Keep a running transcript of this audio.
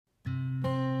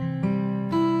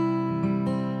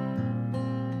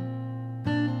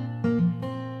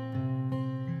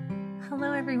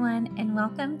everyone, and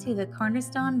welcome to the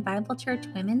Cornerstone Bible Church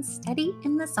Women's Study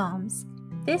in the Psalms.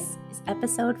 This is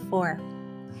episode 4.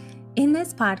 In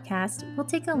this podcast, we'll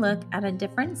take a look at a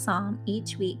different psalm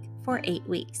each week for 8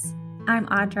 weeks. I'm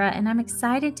Audra, and I'm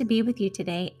excited to be with you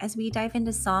today as we dive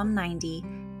into Psalm 90,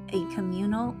 a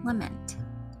communal lament.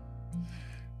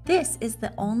 This is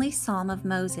the only psalm of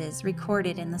Moses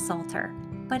recorded in the Psalter,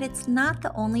 but it's not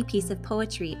the only piece of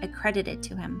poetry accredited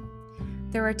to him.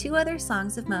 There are 2 other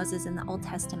songs of Moses in the Old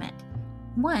Testament.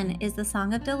 One is the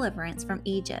Song of Deliverance from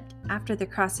Egypt after the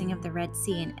crossing of the Red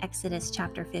Sea in Exodus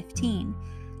chapter 15.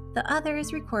 The other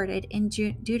is recorded in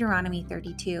Deuteronomy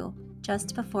 32,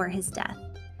 just before his death.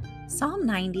 Psalm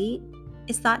 90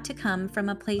 is thought to come from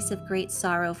a place of great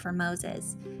sorrow for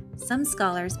Moses. Some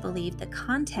scholars believe the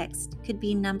context could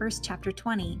be Numbers chapter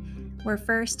 20, where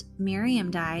first Miriam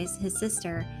dies, his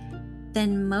sister,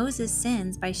 then Moses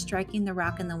sins by striking the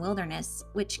rock in the wilderness,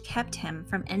 which kept him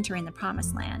from entering the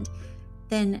promised land.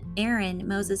 Then Aaron,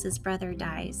 Moses' brother,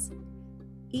 dies.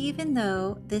 Even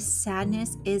though this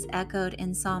sadness is echoed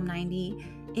in Psalm 90,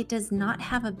 it does not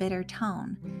have a bitter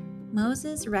tone.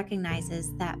 Moses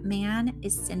recognizes that man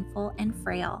is sinful and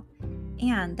frail,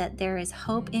 and that there is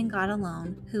hope in God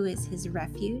alone, who is his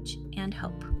refuge and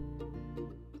hope.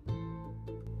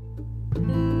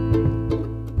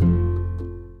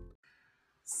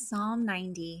 Psalm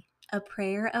 90, a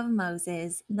prayer of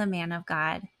Moses, the man of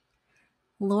God.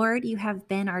 Lord, you have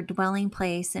been our dwelling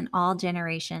place in all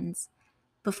generations.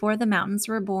 Before the mountains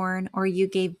were born, or you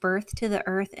gave birth to the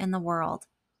earth and the world,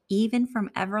 even from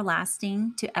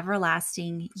everlasting to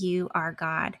everlasting, you are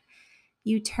God.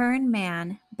 You turn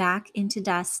man back into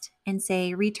dust and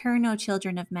say, "Return, O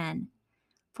children of men."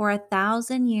 For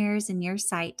 1,000 years in your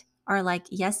sight are like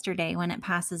yesterday when it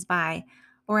passes by,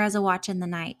 or as a watch in the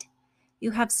night. You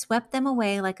have swept them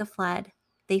away like a flood.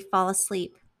 They fall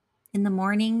asleep. In the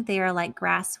morning, they are like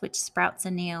grass which sprouts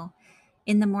anew.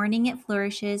 In the morning, it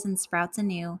flourishes and sprouts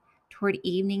anew. Toward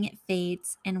evening, it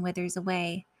fades and withers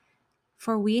away.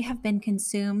 For we have been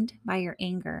consumed by your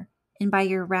anger, and by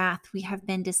your wrath we have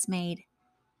been dismayed.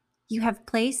 You have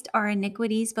placed our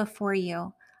iniquities before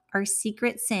you, our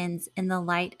secret sins in the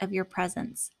light of your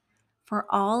presence. For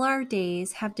all our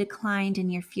days have declined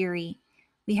in your fury.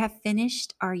 We have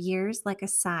finished our years like a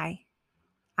sigh.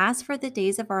 As for the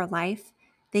days of our life,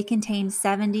 they contain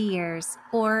 70 years,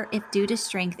 or if due to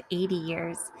strength, 80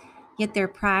 years. Yet their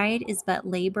pride is but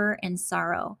labor and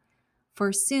sorrow.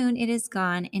 For soon it is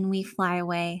gone and we fly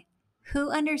away.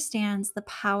 Who understands the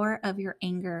power of your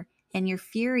anger and your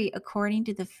fury according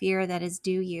to the fear that is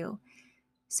due you?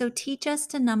 So teach us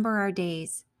to number our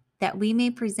days, that we may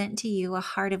present to you a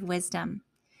heart of wisdom.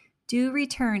 Do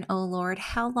return, O Lord,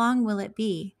 how long will it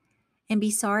be? And be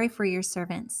sorry for your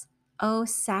servants. Oh,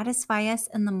 satisfy us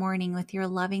in the morning with your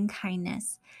loving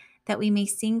kindness, that we may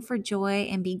sing for joy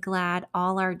and be glad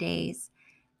all our days.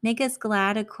 Make us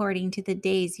glad according to the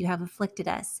days you have afflicted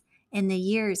us, and the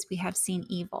years we have seen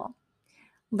evil.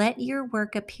 Let your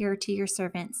work appear to your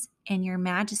servants, and your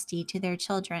majesty to their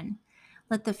children.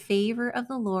 Let the favor of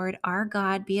the Lord our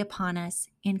God be upon us,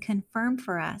 and confirm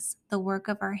for us the work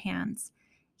of our hands.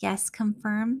 Yes,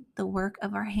 confirm the work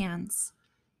of our hands.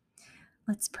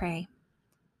 Let's pray.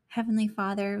 Heavenly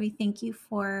Father, we thank you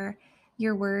for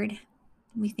your word.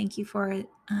 We thank you for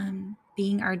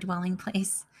being our dwelling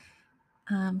place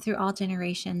through all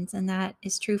generations, and that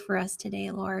is true for us today,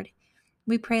 Lord.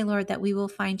 We pray, Lord, that we will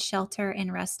find shelter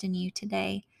and rest in you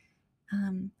today.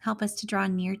 Help us to draw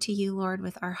near to you, Lord,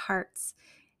 with our hearts,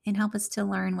 and help us to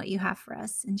learn what you have for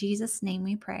us. In Jesus' name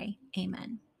we pray.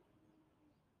 Amen.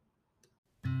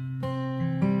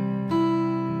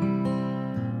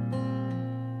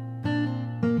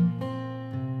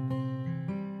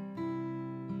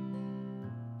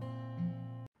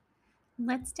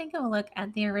 Let's take a look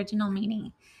at the original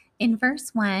meaning. In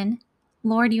verse 1,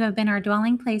 Lord, you have been our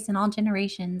dwelling place in all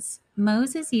generations.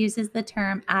 Moses uses the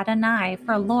term Adonai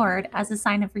for Lord as a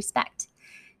sign of respect.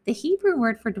 The Hebrew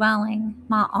word for dwelling,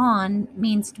 ma'on,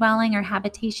 means dwelling or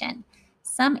habitation.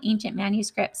 Some ancient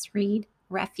manuscripts read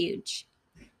refuge.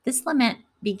 This lament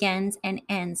begins and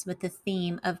ends with the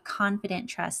theme of confident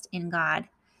trust in God.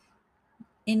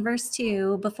 In verse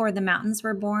 2, before the mountains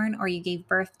were born, or you gave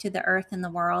birth to the earth and the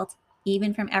world,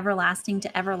 even from everlasting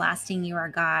to everlasting, you are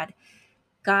God.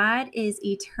 God is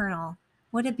eternal.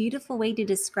 What a beautiful way to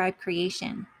describe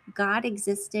creation. God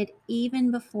existed even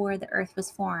before the earth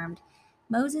was formed.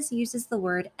 Moses uses the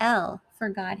word El for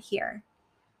God here.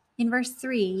 In verse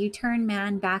 3, you turn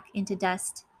man back into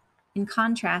dust. In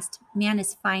contrast, man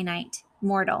is finite,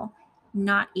 mortal,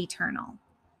 not eternal,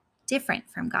 different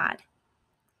from God.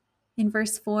 In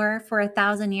verse 4, for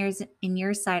 1,000 years in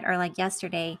your sight are like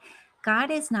yesterday.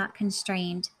 God is not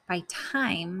constrained by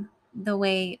time the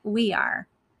way we are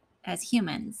as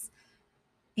humans.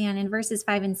 And in verses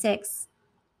 5 and 6,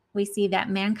 we see that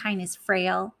mankind is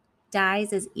frail,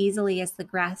 dies as easily as the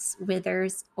grass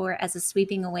withers or as a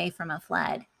sweeping away from a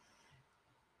flood.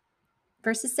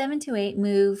 Verses 7 to 8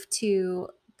 move to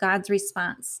God's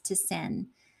response to sin.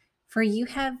 For you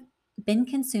have been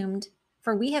consumed,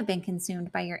 for we have been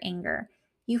consumed by your anger.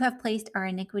 You have placed our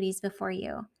iniquities before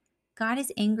you. God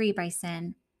is angry by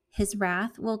sin. His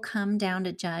wrath will come down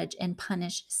to judge and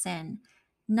punish sin.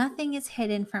 Nothing is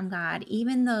hidden from God,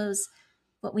 even those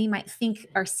what we might think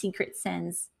are secret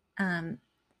sins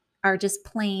are just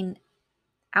plain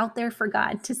out there for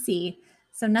God to see.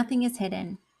 So nothing is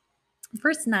hidden.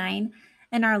 Verse 9,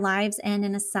 and our lives end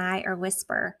in a sigh or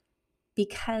whisper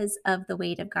because of the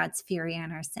weight of God's fury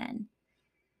on our sin.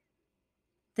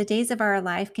 The days of our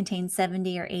life contain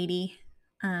 70 or 80.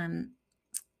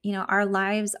 Our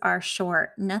lives are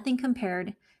short, nothing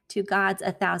compared to God's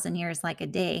 1,000 years like a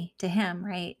day to him,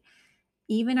 right?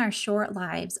 Even our short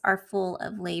lives are full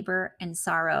of labor and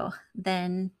sorrow.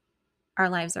 Then our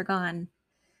lives are gone.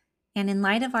 And in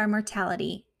light of our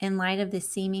mortality, in light of the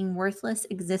seeming worthless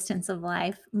existence of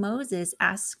life, Moses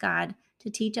asks God to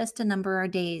teach us to number our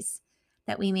days,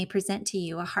 that we may present to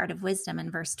you a heart of wisdom in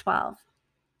verse 12.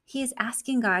 He is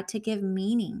asking God to give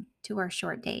meaning to our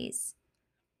short days.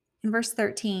 In verse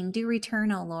 13, do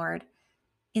return, O Lord.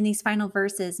 In these final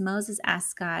verses, Moses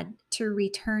asks God to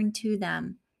return to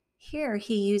them. Here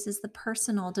he uses the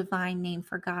personal divine name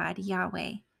for God,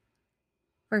 Yahweh.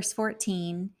 Verse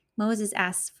 14, Moses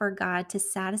asks for God to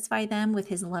satisfy them with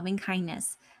his loving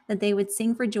kindness, that they would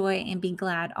sing for joy and be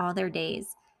glad all their days.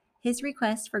 His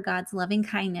request for God's loving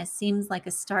kindness seems like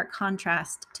a stark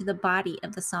contrast to the body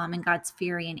of the psalm and God's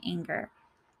fury and anger.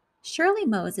 Surely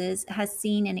Moses has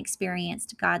seen and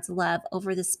experienced God's love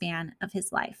over the span of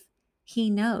his life.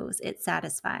 He knows it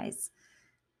satisfies.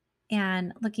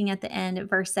 And looking at the end of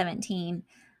verse 17,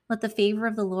 let the favor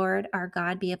of the Lord our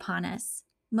God be upon us.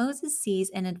 Moses sees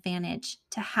an advantage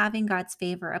to having God's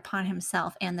favor upon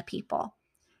himself and the people.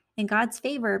 And God's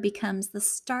favor becomes the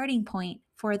starting point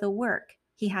for the work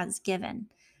he has given.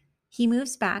 He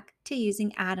moves back to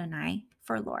using Adonai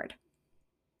for Lord.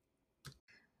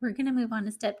 We're going to move on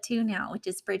to step 2 now, which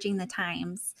is bridging the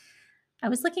times. I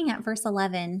was looking at verse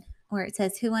 11 where it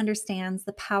says, who understands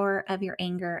the power of your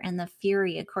anger and the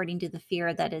fury according to the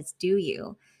fear that is due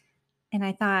you? And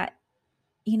I thought,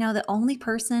 the only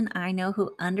person I know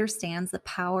who understands the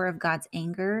power of God's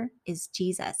anger is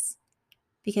Jesus,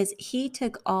 because he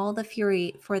took all the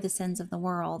fury for the sins of the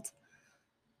world.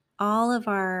 All of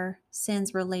our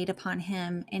sins were laid upon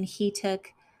him, and he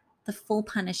took the full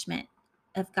punishment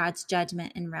of God's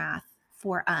judgment and wrath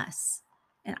for us.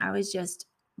 And I was just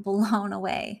blown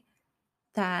away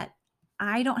that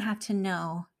I don't have to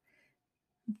know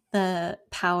the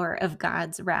power of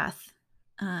God's wrath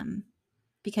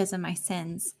because of my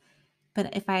sins.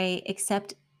 But if I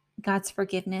accept God's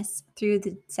forgiveness through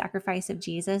the sacrifice of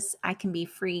Jesus, I can be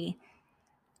free.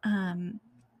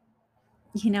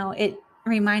 It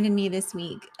reminded me this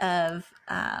week of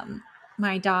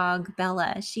my dog,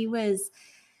 Bella. She was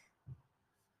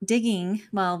digging.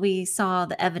 Well, we saw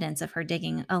the evidence of her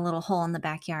digging a little hole in the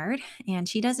backyard, and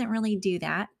she doesn't really do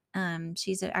that.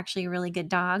 She's actually a really good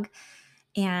dog.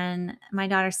 And my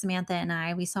daughter Samantha and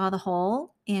I, we saw the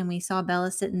hole and we saw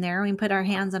Bella sitting there. We put our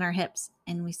hands on our hips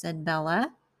and we said,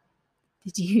 Bella,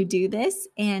 did you do this?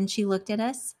 And she looked at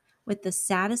us with the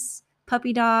saddest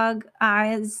puppy dog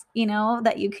eyes,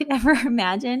 that you could ever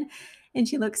imagine. And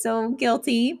she looked so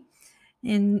guilty.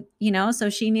 And, so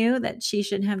she knew that she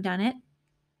shouldn't have done it.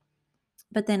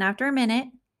 But then after a minute,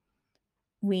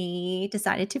 we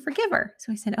decided to forgive her.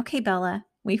 So we said, okay, Bella,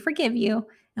 we forgive you.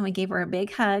 And we gave her a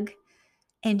big hug.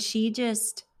 And she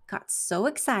just got so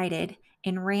excited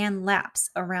and ran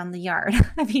laps around the yard.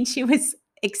 I mean, she was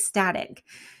ecstatic.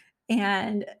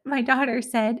 And my daughter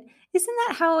said, isn't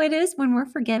that how it is when we're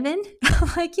forgiven?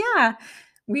 I'm like, yeah,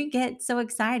 we get so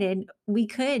excited. We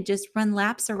could just run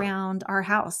laps around our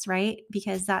house, right?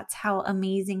 Because that's how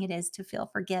amazing it is to feel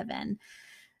forgiven.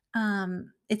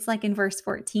 It's like in verse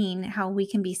 14, how we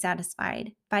can be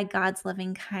satisfied by God's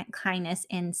loving kindness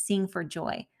and sing for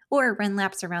joy, or run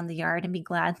laps around the yard and be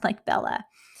glad like Bella.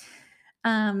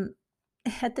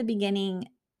 At the beginning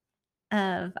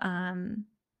of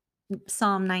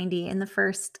Psalm 90 in the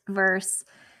first verse,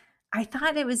 I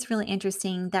thought it was really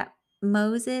interesting that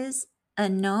Moses, a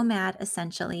nomad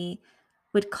essentially,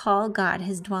 would call God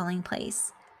his dwelling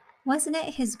place. Wasn't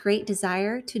it his great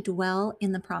desire to dwell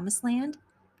in the promised land?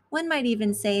 One might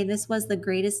even say this was the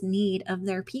greatest need of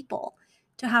their people,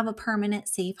 to have a permanent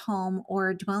safe home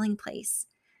or dwelling place.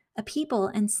 a people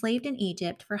enslaved in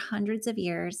Egypt for hundreds of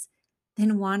years,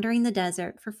 then wandering the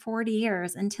desert for 40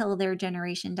 years until their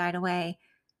generation died away.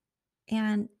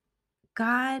 And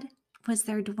God was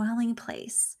their dwelling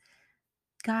place.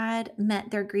 God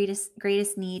met their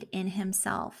greatest need in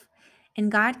Himself.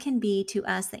 And God can be to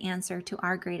us the answer to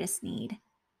our greatest need.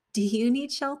 Do you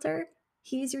need shelter?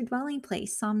 He is your dwelling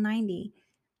place, Psalm 90.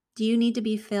 Do you need to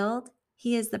be filled?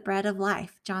 He is the bread of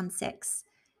life, John 6.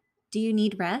 Do you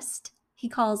need rest? He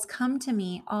calls, "Come to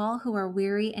me, all who are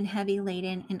weary and heavy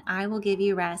laden, and I will give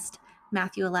you rest,"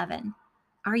 Matthew 11.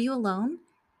 Are you alone?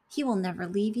 He will never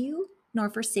leave you nor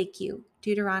forsake you,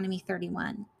 Deuteronomy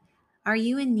 31. Are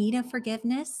you in need of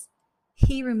forgiveness?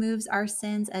 He removes our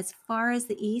sins as far as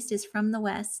the east is from the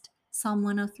west, Psalm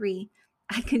 103.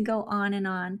 I could go on and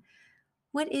on.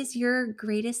 What is your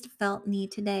greatest felt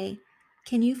need today?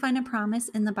 Can you find a promise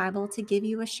in the Bible to give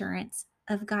you assurance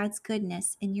of God's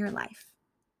goodness in your life?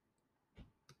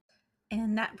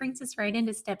 And that brings us right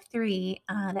into step 3,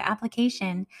 the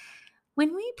application.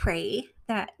 When we pray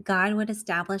that God would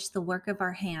establish the work of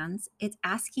our hands, it's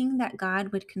asking that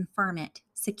God would confirm it,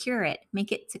 secure it,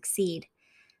 make it succeed,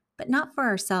 but not for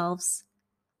ourselves,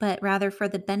 but rather for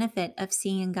the benefit of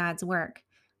seeing God's work.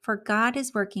 For God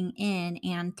is working in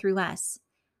and through us.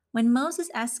 When Moses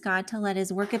asked God to let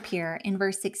his work appear in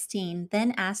verse 16,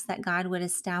 then asked that God would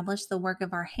establish the work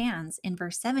of our hands in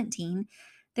verse 17,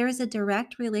 there is a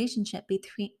direct relationship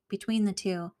between the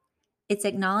two. It's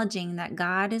acknowledging that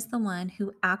God is the one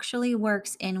who actually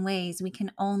works in ways we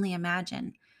can only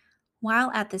imagine,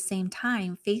 while at the same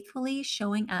time faithfully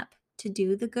showing up to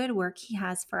do the good work He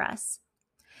has for us.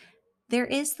 There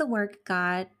is the work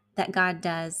that God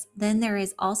does, then there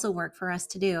is also work for us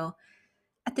to do.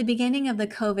 At the beginning of the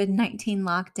COVID-19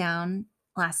 lockdown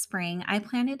last spring, I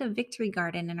planted a victory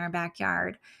garden in our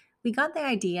backyard. We got the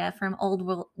idea from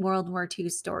old World War II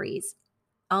stories.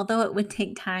 Although it would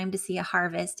take time to see a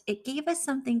harvest, it gave us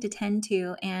something to tend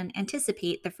to and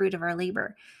anticipate the fruit of our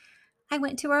labor. I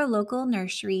went to our local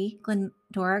nursery,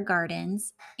 Glendora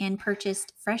Gardens, and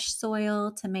purchased fresh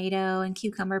soil, tomato and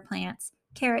cucumber plants,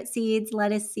 carrot seeds,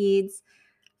 lettuce seeds,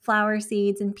 flower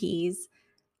seeds, and peas.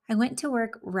 I went to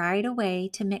work right away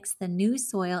to mix the new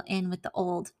soil in with the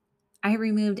old. I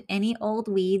removed any old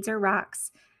weeds or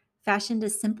rocks, fashioned a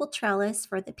simple trellis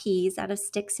for the peas out of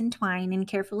sticks and twine, and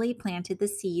carefully planted the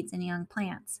seeds and young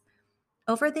plants.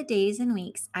 Over the days and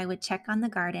weeks, I would check on the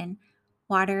garden,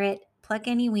 water it, pluck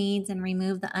any weeds, and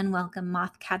remove the unwelcome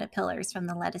moth caterpillars from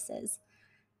the lettuces.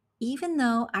 Even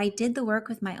though I did the work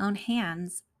with my own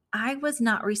hands, I was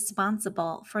not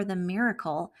responsible for the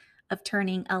miracle of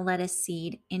turning a lettuce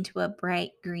seed into a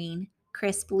bright green,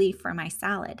 crisp leaf for my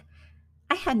salad.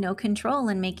 I had no control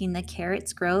in making the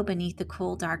carrots grow beneath the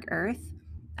cool, dark earth.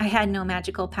 I had no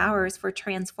magical powers for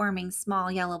transforming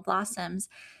small yellow blossoms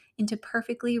into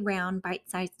perfectly round, bite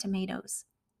sized tomatoes.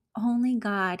 Only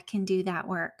God can do that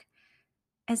work.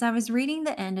 As I was reading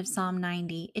the end of Psalm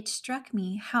 90, it struck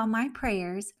me how my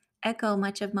prayers echo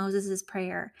much of Moses'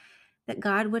 prayer that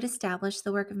God would establish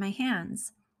the work of my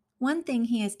hands. One thing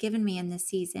He has given me in this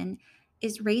season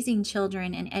is raising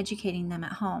children and educating them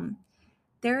at home.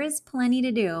 There is plenty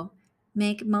to do.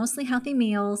 Make mostly healthy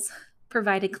meals,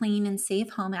 provide a clean and safe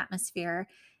home atmosphere,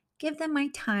 give them my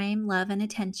time, love, and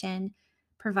attention,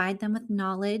 provide them with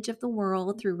knowledge of the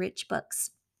world through rich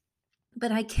books.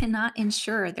 But I cannot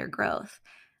ensure their growth.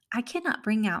 I cannot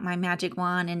bring out my magic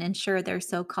wand and ensure their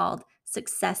so called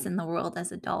success in the world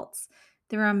as adults.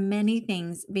 There are many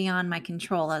things beyond my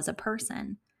control as a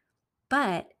person,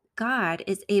 but God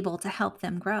is able to help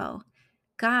them grow.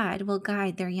 God will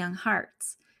guide their young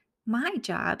hearts. My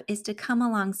job is to come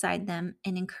alongside them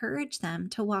and encourage them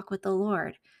to walk with the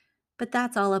Lord, but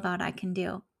that's all about I can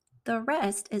do. The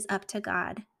rest is up to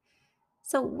God.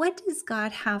 So, what does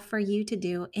God have for you to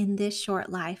do in this short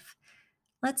life?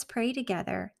 Let's pray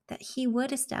together that He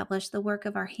would establish the work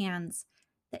of our hands,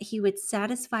 that He would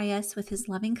satisfy us with His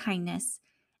loving kindness,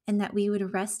 and that we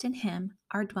would rest in Him,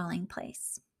 our dwelling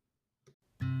place.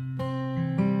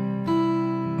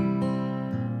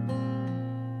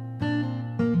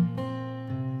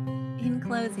 In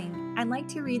closing, I'd like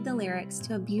to read the lyrics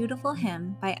to a beautiful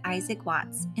hymn by Isaac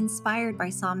Watts, inspired by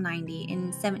Psalm 90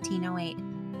 in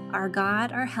 1708, Our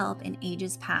God, our help in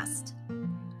ages past.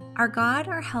 Our God,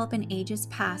 our help in ages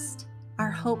past,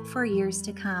 our hope for years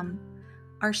to come,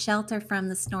 our shelter from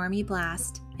the stormy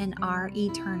blast, and our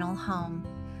eternal home.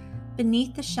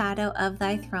 Beneath the shadow of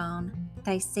Thy throne,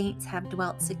 Thy saints have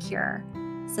dwelt secure.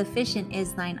 Sufficient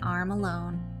is Thine arm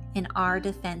alone, and our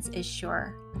defense is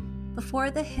sure.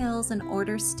 Before the hills in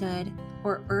order stood,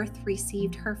 or earth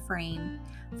received her frame,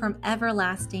 from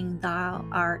everlasting Thou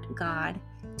art God.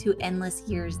 to endless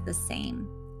years the same.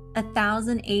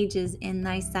 1,000 ages in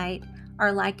thy sight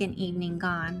are like an evening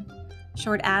gone,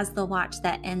 short as the watch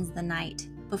that ends the night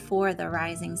before the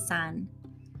rising sun.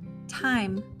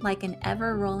 Time, like an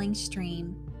ever-rolling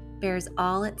stream, bears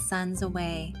all its sons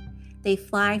away. They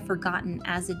fly forgotten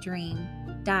as a dream,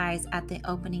 dies at the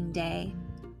opening day.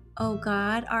 O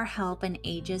God, our help in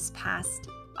ages past,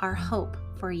 our hope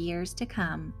for years to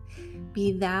come,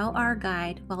 be thou our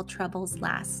guide while troubles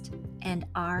last, and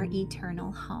our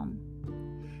eternal home.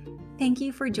 Thank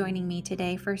you for joining me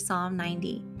today for Psalm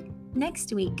 90.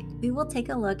 Next week, we will take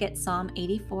a look at Psalm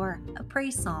 84, a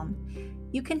praise psalm.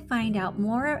 You can find out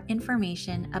more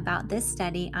information about this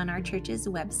study on our church's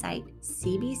website,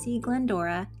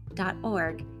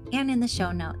 cbcglendora.org, and in the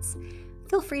show notes.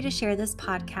 Feel free to share this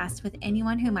podcast with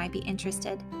anyone who might be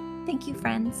interested. Thank you,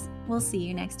 friends. We'll see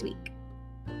you next week.